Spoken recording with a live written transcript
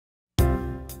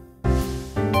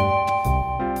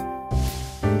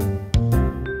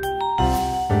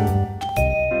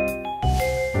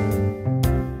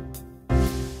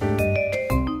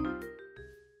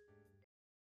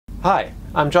Hi,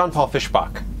 I'm John Paul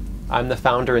Fischbach. I'm the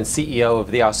founder and CEO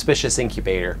of the Auspicious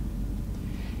Incubator.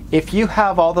 If you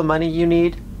have all the money you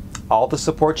need, all the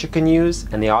support you can use,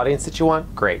 and the audience that you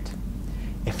want, great.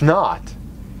 If not,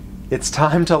 it's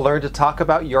time to learn to talk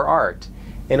about your art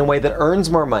in a way that earns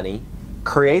more money,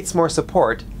 creates more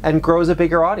support, and grows a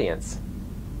bigger audience.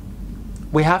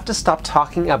 We have to stop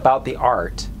talking about the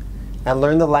art and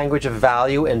learn the language of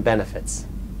value and benefits.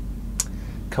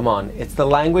 Come on, it's the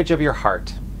language of your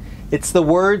heart. It's the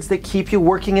words that keep you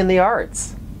working in the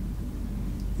arts.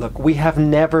 Look, we have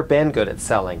never been good at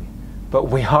selling, but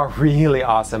we are really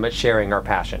awesome at sharing our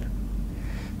passion.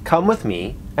 Come with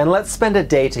me and let's spend a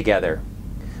day together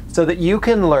so that you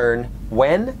can learn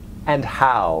when and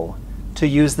how to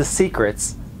use the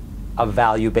secrets of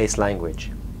value-based language.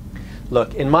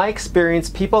 Look, in my experience,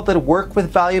 people that work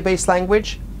with value-based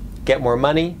language get more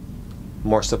money,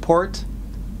 more support,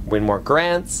 win more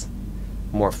grants,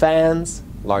 more fans,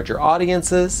 larger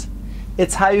audiences.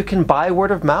 It's how you can buy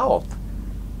word of mouth.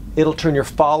 It'll turn your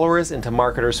followers into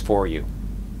marketers for you.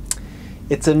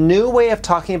 It's a new way of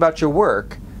talking about your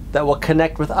work that will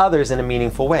connect with others in a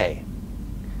meaningful way.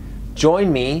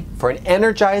 Join me for an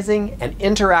energizing and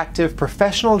interactive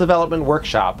professional development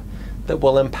workshop that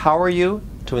will empower you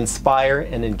to inspire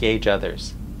and engage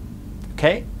others.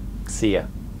 Okay? See ya.